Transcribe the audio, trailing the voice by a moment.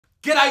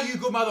G'day you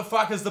good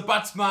motherfuckers, the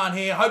Buttsman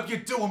here. Hope you're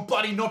doing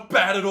bloody not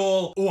bad at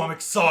all. Oh, I'm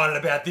excited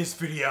about this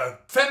video.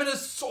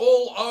 Feminists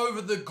all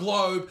over the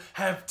globe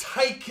have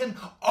taken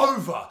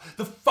over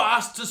the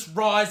fastest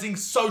rising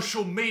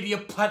social media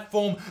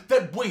platform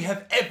that we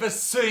have ever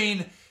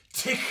seen,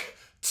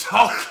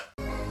 TikTok.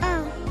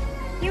 Oh,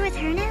 you're with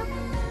her now?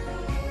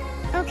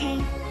 Okay.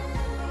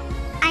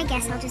 I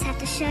guess I'll just have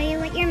to show you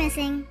what you're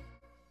missing.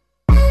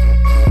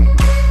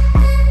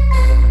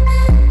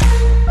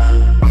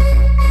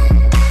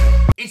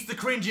 It's the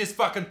cringiest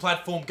fucking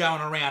platform going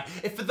around.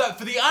 For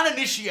the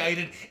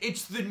uninitiated,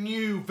 it's the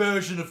new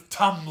version of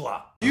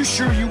Tumblr. You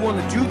sure you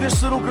want to do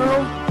this, little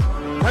girl?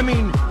 I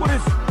mean, what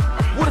if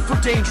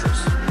we're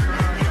dangerous?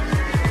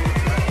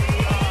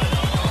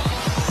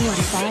 What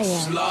if I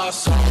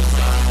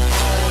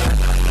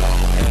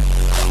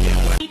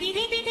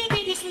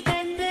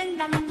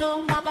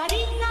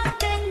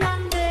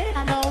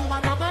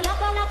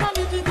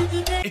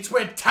It's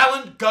where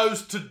talent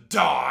goes to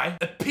die,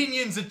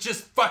 opinions are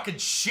just fucking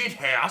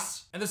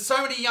shithouse, and there's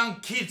so many young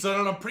kids that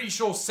I'm pretty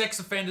sure sex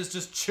offenders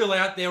just chill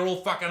out there all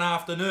fucking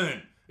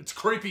afternoon. It's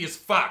creepy as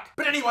fuck.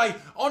 But anyway,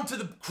 on to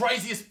the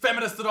craziest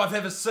feminist that I've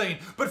ever seen.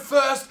 But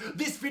first,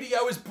 this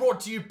video is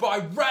brought to you by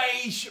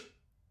Rage...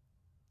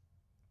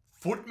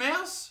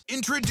 Footmouse?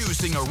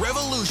 Introducing a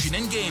revolution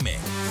in gaming.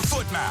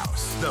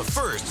 Footmouse, the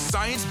first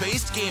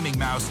science-based gaming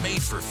mouse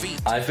made for feet.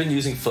 I've been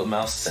using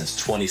Footmouse since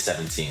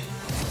 2017,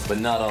 but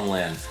not on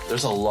LAN.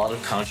 There's a lot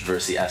of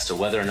controversy as to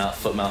whether or not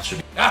Footmouse should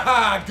be—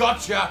 Aha,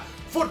 gotcha!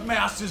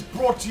 Footmouse is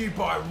brought to you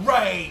by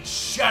Rage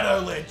Shadow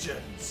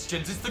Legends.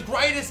 It's the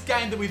greatest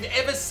game that we've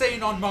ever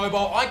seen on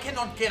mobile. I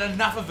cannot get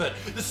enough of it.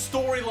 The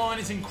storyline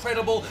is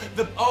incredible.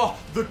 The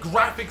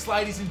graphics,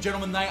 ladies and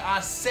gentlemen, they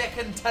are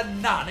second to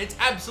none. It's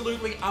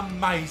absolutely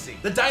amazing.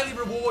 The daily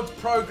rewards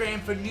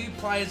program for new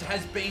players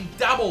has been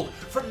doubled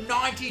from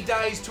 90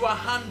 days to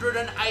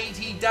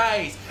 180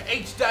 days.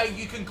 Each day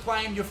you can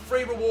claim your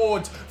free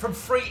rewards, from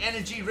free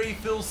energy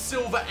refills,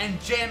 silver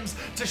and gems,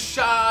 to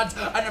shards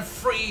and a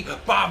free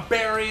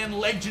barbarian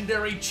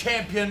legendary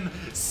champion,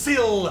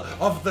 Seal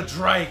of the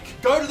Drake.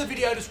 Go to the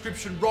video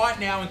description right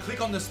now and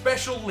click on the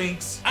special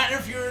links, and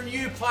if you're a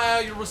new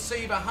player you'll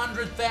receive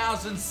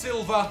 100,000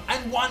 silver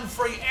and one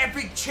free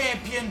epic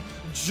champion,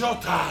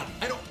 Jotan.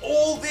 And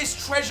all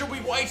this treasure will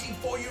be waiting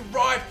for you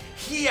right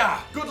here.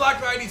 Good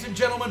luck, ladies and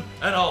gentlemen,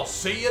 and I'll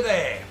see you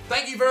there.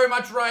 Thank you very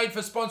much, Raid, for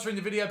sponsoring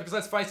the video, because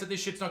let's face it, this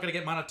shit's not gonna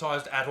get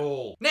monetized at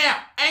all. Now,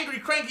 angry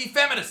cranky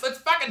feminists, let's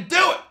fucking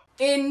do it!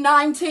 In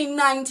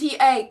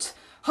 1998,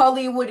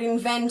 Hollywood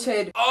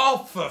invented...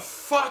 Oh, for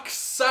fuck's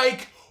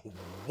sake,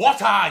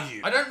 what are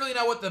you? I don't really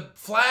know what the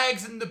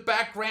flags in the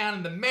background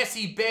and the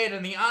messy bed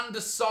and the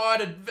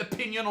undecided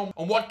opinion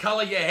on what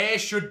colour your hair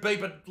should be,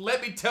 but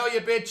let me tell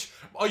you, bitch,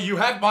 you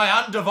have my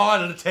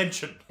undivided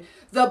attention.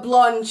 The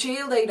blonde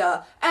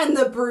cheerleader and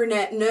the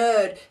brunette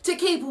nerd, to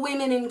keep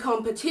women in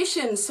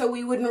competition so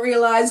we wouldn't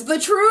realise the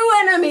true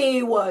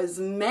enemy was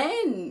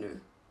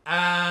men.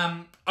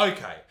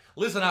 Okay,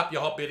 listen up, you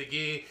hot bit of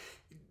gear.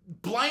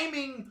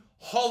 Blaming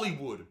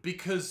Hollywood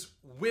because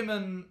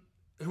women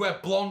who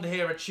have blonde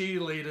hair are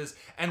cheerleaders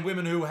and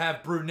women who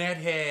have brunette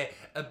hair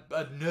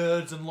are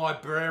nerds and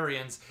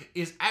librarians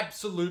is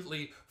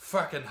absolutely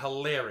fucking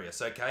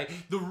hilarious, okay?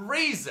 The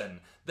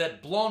reason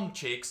that blonde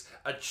chicks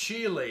are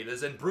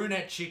cheerleaders and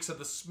brunette chicks are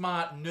the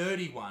smart,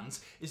 nerdy ones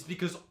is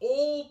because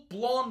all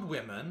blonde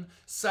women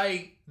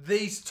say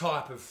these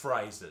type of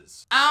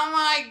phrases. Oh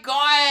my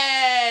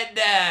god!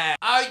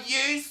 Are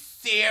you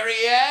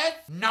serious?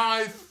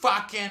 No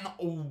fucking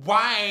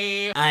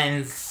way.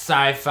 I'm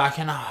so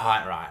fucking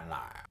hot right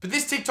now. But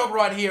this TikTok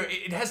right here,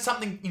 it has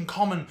something in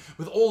common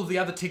with all of the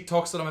other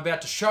TikToks that I'm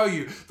about to show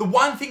you. The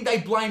one thing they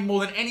blame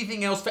more than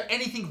anything else for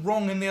anything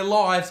wrong in their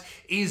lives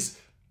is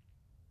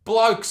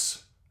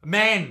blokes,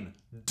 men,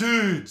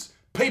 dudes,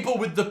 people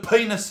with the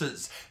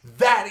penises.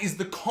 That is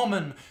the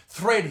common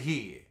thread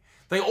here.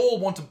 They all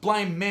want to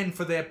blame men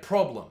for their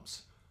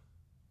problems.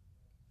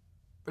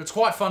 But it's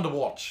quite fun to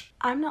watch.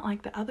 I'm not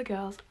like the other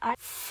girls.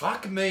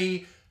 Fuck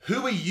me,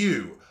 who are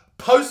you?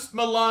 Post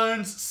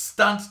Malone's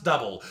stunt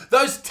double.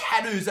 Those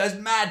tattoos, those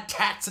mad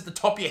tats at the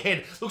top of your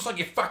head. Looks like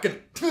you fucking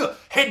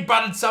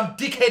headbutted some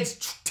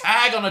dickhead's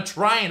tag on a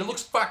train. It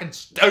looks fucking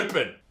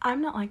stupid.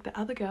 I'm not like the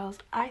other girls.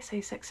 I say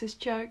sexist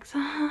jokes.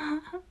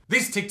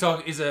 This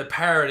TikTok is a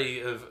parody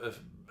of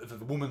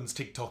a woman's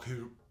TikTok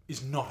who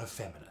is not a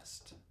feminist.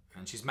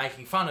 And she's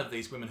making fun of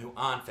these women who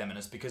aren't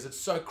feminists because it's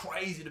so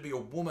crazy to be a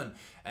woman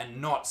and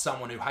not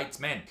someone who hates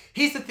men.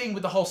 Here's the thing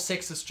with the whole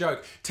sexist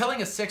joke.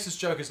 Telling a sexist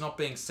joke is not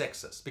being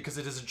sexist because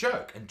it is a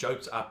joke, and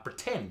jokes are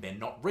pretend, they're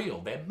not real,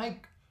 they're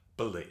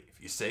make-believe,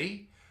 you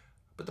see?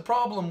 But the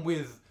problem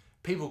with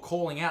people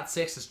calling out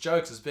sexist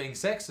jokes as being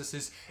sexist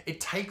is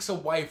it takes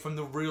away from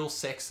the real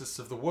sexists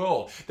of the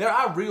world. There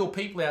are real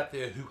people out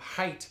there who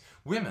hate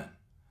women.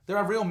 There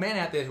are real men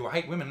out there who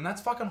hate women, and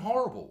that's fucking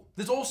horrible.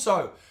 There's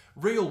also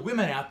real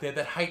women out there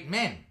that hate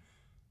men.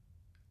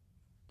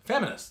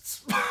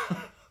 Feminists.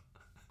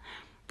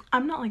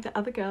 I'm not like the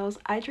other girls.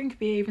 I drink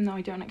beer even though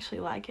I don't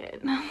actually like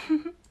it.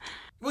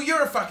 Well,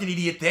 you're a fucking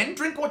idiot then.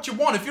 Drink what you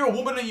want. If you're a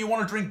woman and you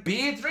want to drink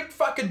beer, drink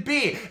fucking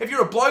beer. If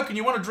you're a bloke and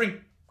you want to drink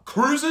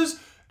cruisers,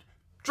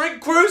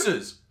 drink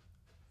cruisers.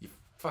 You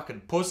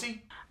fucking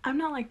pussy. I'm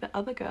not like the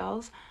other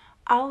girls.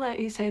 I'll let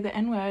you say the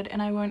N-word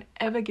and I won't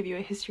ever give you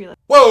a history lesson.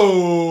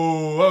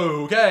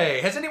 Whoa, okay.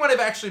 Has anyone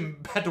ever actually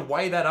had to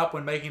weigh that up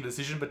when making a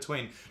decision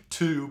between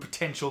two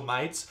potential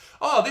mates?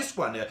 Oh, this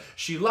one,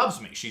 she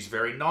loves me. She's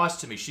very nice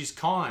to me. She's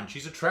kind.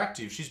 She's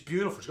attractive. She's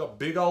beautiful. She's got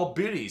big old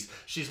bitties.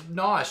 She's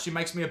nice. She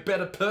makes me a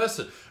better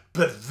person.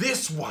 But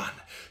this one,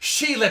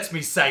 she lets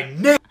me say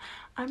no.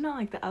 I'm not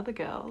like the other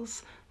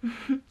girls.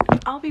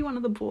 I'll be one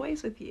of the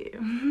boys with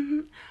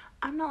you.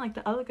 I'm not like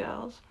the other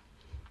girls.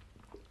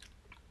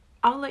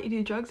 I'll let you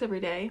do drugs every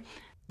day.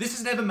 This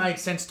has never made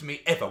sense to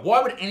me ever.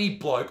 Why would any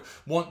bloke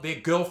want their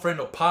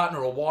girlfriend or partner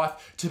or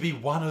wife to be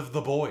one of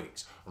the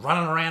boys?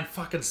 Running around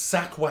fucking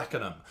sack-whacking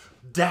them,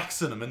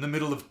 daxing them in the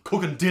middle of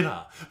cooking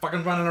dinner,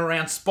 fucking running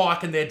around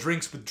spiking their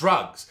drinks with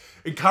drugs,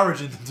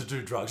 encouraging them to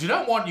do drugs. You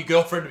don't want your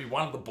girlfriend to be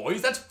one of the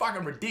boys? That's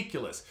fucking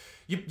ridiculous.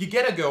 You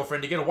get a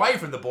girlfriend to get away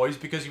from the boys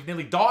because you've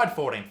nearly died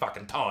 14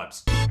 fucking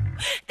times.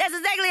 That's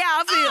exactly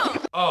how I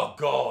feel. Oh,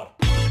 God.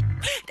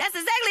 That's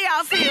exactly how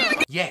I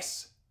feel.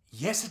 Yes.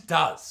 Yes, it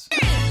does.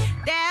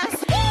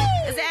 That's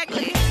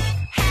exactly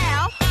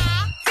how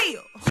I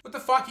feel. What the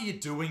fuck are you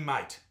doing,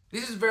 mate?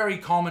 This is very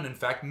common, in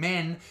fact.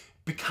 Men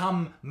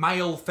become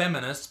male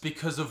feminists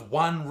because of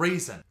one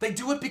reason. They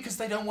do it because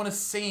they don't want to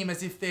seem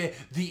as if they're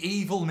the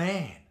evil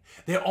man.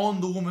 They're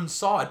on the woman's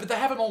side, but they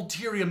have an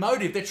ulterior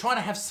motive. They're trying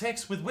to have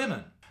sex with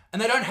women. And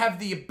they don't have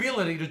the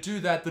ability to do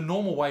that the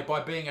normal way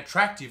by being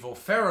attractive or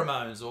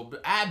pheromones or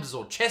abs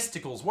or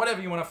chesticles, whatever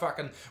you want to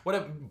fucking,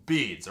 whatever,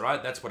 beards, all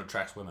right? That's what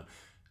attracts women.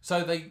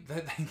 So they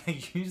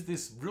use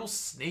this real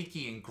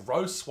sneaky and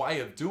gross way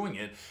of doing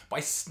it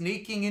by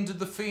sneaking into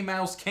the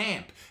female's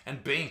camp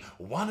and being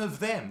one of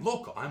them.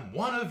 Look, I'm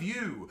one of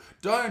you.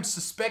 Don't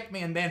suspect me.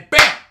 And then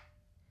BAM!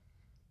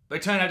 They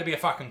turn out to be a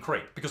fucking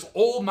creep because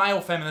all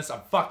male feminists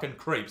are fucking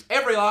creeps.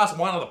 Every last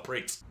one of the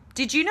pricks.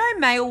 Did you know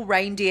male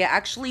reindeer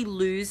actually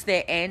lose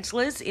their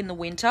antlers in the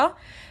winter?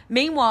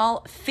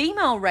 Meanwhile,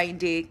 female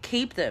reindeer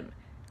keep them.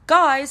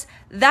 Guys,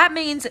 that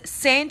means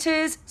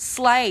Santa's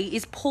sleigh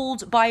is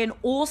pulled by an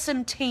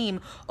awesome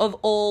team of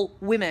all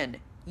women.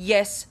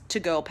 Yes to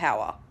girl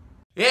power.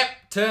 Yep,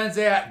 turns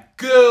out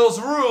girls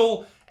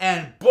rule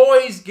and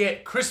boys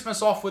get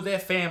Christmas off with their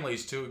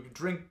families to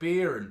drink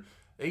beer and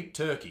eat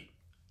turkey.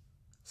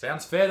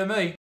 Sounds fair to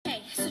me.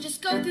 Okay, so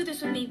just go through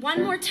this with me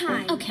one more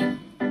time. Okay.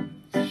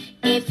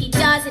 If he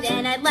does it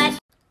and I let him,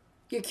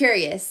 You're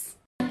curious.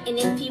 and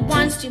if he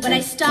wants to but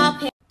I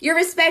stop him, You're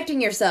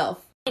respecting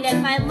yourself. and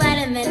if I let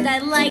him and I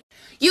like,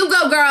 You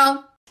go,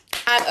 girl.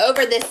 I'm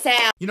over this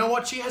sound. You know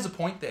what? She has a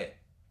point there.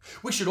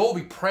 We should all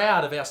be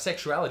proud of our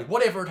sexuality,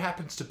 whatever it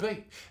happens to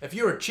be. If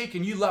you're a chick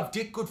and you love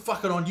dick, good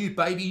fucking on you,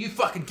 baby. You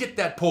fucking get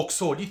that pork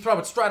sword. You throw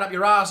it straight up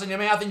your ass and your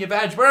mouth and your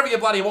vag, wherever you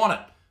bloody want it.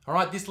 All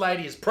right, this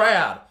lady is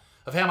proud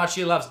of how much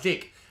she loves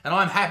dick. And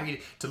I'm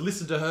happy to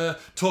listen to her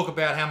talk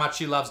about how much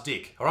she loves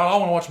dick. All right, I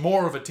want to watch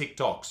more of her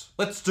TikToks.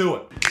 Let's do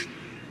it.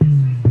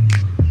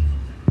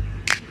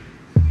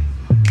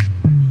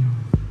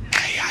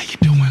 Hey, how you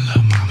doing,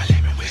 little mama?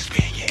 Let me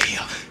whisper in your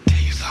ear. Tell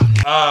you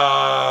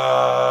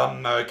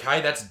something.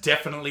 Okay, that's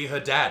definitely her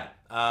dad.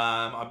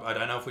 I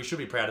don't know if we should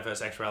be proud of her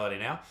sexuality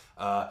now.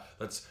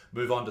 Let's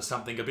move on to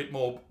something a bit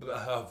more,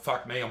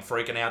 fuck me, I'm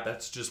freaking out.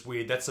 That's just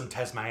weird. That's some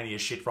Tasmania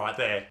shit right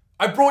there.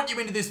 I brought you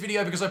into this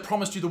video because I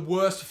promised you the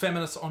worst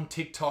feminists on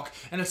TikTok,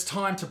 and it's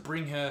time to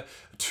bring her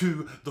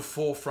to the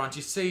forefront.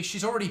 You see,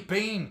 she's already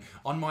been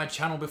on my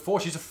channel before.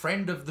 She's a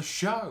friend of the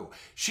show.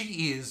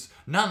 She is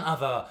none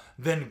other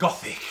than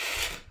Gothic,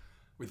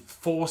 with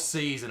 4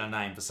 C's in her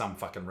name for some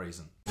fucking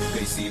reason.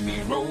 They see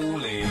me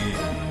rolling,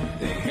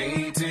 they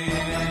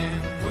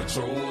hating,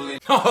 patrolling,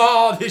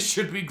 Oh, this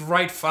should be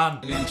great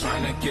fun. and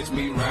trying to catch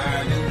me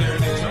riding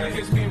dirty, trying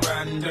to catch me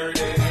riding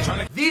dirty,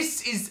 trying to...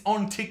 This is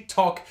on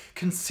TikTok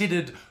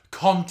considered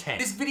content.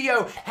 This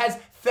video has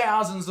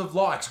thousands of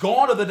likes.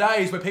 Gone are the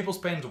days where people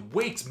spend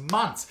weeks,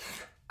 months,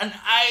 an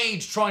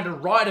age trying to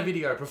write a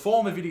video,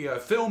 perform a video,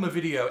 film a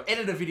video,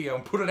 edit a video,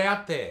 and put it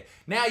out there.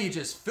 Now you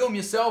just film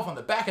yourself on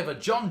the back of a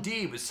John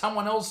Deere with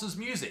someone else's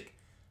music.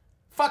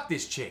 Fuck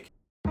this chick.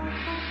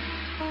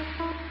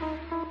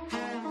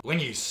 When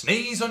you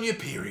sneeze on your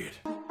period.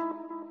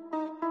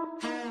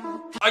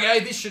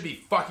 Okay, this should be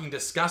fucking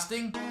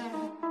disgusting.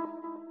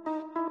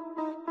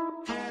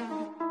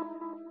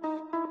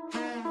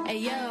 Hey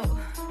yo,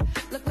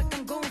 look like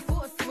I'm going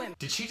for a swim.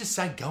 Did she just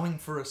say going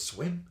for a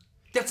swim?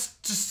 That's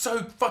just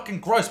so fucking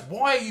gross.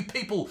 Why are you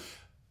people,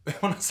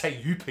 when I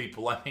say you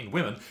people, I mean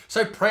women,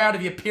 so proud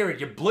of your period?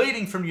 You're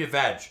bleeding from your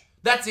vag.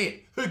 That's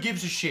it. Who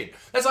gives a shit?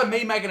 That's like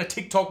me making a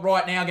TikTok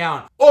right now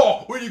going,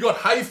 oh, well, you got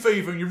hay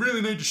fever and you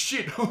really need to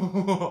shit.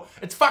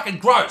 It's fucking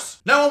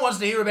gross. No one wants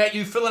to hear about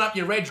you filling up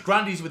your Reg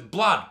Grundies with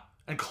blood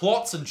and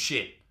clots and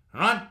shit.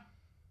 Alright?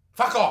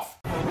 Fuck off.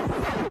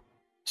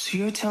 So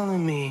you're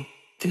telling me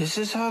this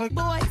is how the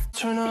boys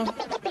turn up?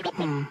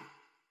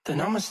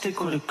 Then I'ma stick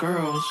with the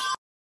girls.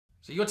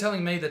 So you're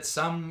telling me that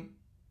some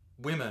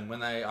women, when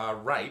they are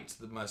raped,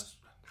 the most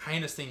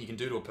heinous thing you can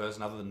do to a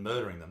person other than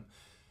murdering them,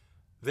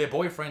 their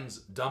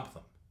boyfriends dump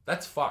them.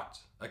 That's fucked.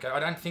 Okay, I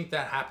don't think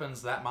that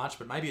happens that much,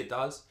 but maybe it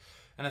does.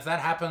 And if that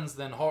happens,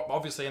 then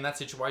obviously in that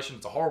situation,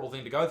 it's a horrible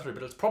thing to go through,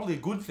 but it's probably a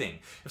good thing.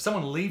 If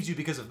someone leaves you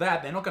because of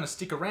that, they're not going to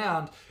stick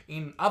around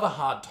in other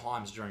hard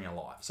times during your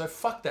life. So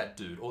fuck that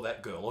dude or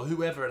that girl or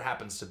whoever it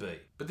happens to be.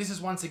 But this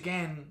is once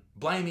again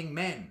blaming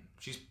men.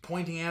 She's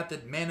pointing out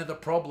that men are the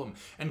problem.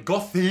 And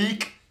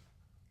Gothic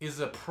is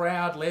a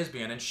proud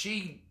lesbian, and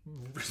she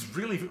is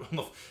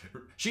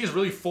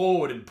really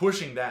forward in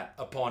pushing that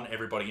upon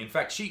everybody. In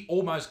fact, she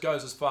almost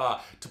goes as far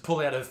to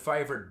pull out her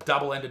favourite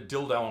double-ended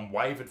dildo and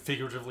wave it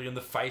figuratively in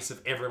the face of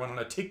everyone on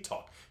her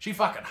TikTok. She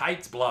fucking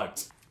hates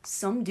blokes.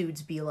 Some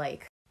dudes be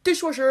like,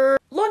 dishwasher,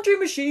 laundry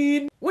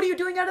machine, what are you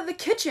doing out of the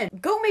kitchen?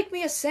 Go make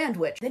me a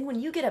sandwich. Then when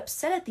you get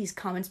upset at these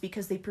comments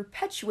because they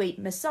perpetuate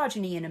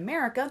misogyny in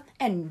America,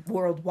 and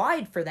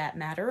worldwide for that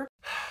matter.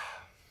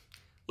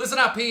 Listen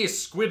up here,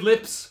 squid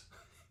lips.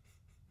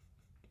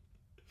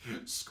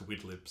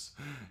 Squid lips.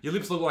 Your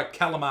lips look like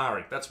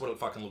calamari. That's what it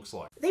fucking looks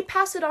like. They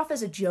pass it off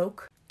as a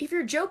joke. If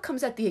your joke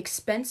comes at the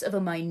expense of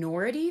a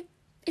minority,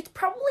 it's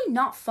probably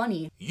not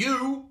funny.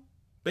 You,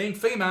 being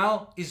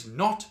female, is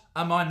not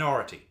a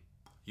minority.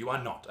 You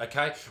are not,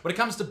 okay? When it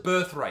comes to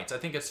birth rates, I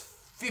think it's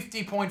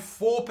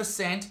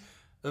 50.4%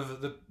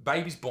 of the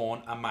babies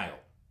born are male,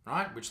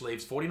 right? Which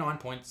leaves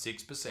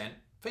 49.6%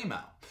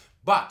 female.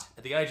 But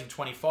at the age of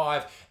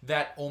 25,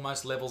 that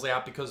almost levels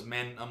out because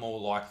men are more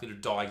likely to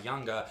die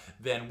younger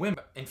than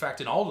women. In fact,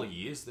 in older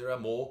years, there are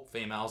more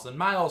females than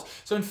males.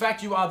 So in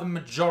fact, you are the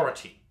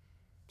majority.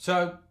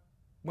 So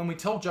when we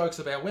tell jokes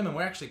about women,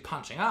 we're actually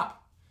punching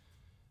up.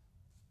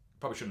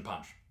 Probably shouldn't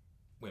punch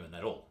women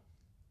at all.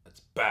 That's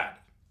bad.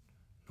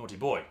 Naughty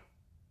boy.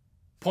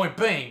 Point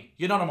being,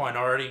 you're not a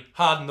minority.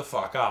 Harden the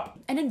fuck up.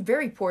 And in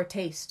very poor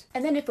taste.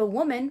 And then if a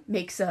woman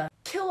makes a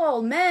kill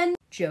all men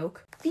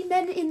joke, the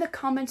men in the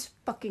comments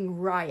fucking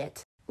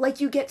riot.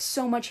 Like you get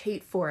so much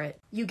hate for it.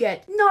 You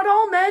get, not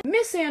all men,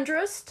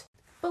 misandrist.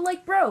 But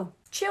like, bro,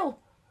 chill.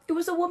 It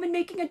was a woman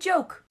making a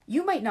joke.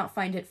 You might not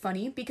find it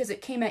funny because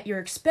it came at your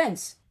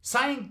expense.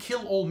 Saying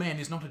kill all men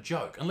is not a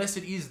joke, unless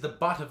it is the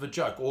butt of a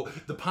joke or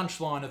the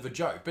punchline of a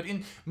joke. But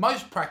in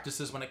most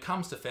practices, when it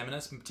comes to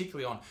feminists, and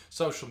particularly on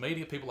social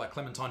media, people like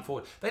Clementine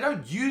Ford, they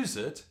don't use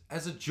it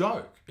as a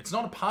joke. It's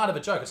not a part of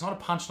a joke. It's not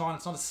a punchline.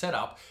 It's not a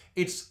setup.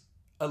 It's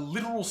a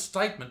literal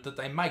statement that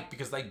they make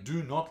because they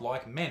do not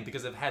like men,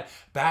 because they've had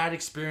bad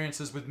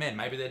experiences with men.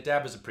 Maybe their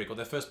dad was a prick or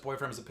their first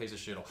boyfriend was a piece of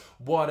shit or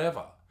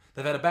whatever.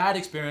 They've had a bad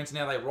experience and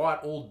now they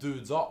write all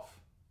dudes off.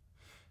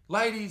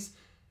 Ladies,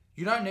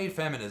 you don't need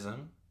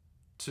feminism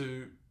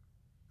to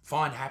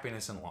find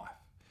happiness in life.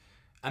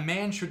 A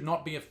man should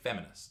not be a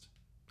feminist,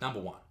 number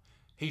one.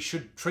 He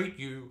should treat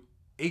you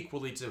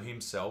equally to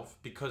himself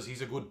because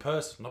he's a good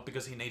person, not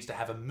because he needs to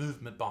have a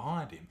movement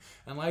behind him.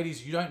 And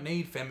ladies, you don't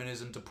need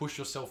feminism to push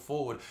yourself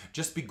forward.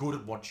 Just be good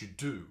at what you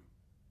do.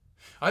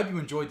 I hope you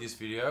enjoyed this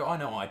video. I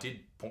know I did,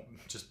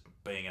 just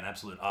being an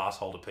absolute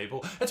asshole to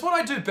people. It's what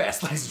I do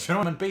best, ladies and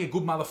gentlemen. Be a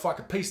good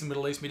motherfucker. Peace in the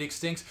Middle East. Me dick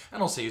stinks.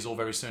 And I'll see you all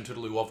very soon.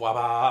 Toodaloo. Au revoir.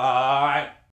 Bye.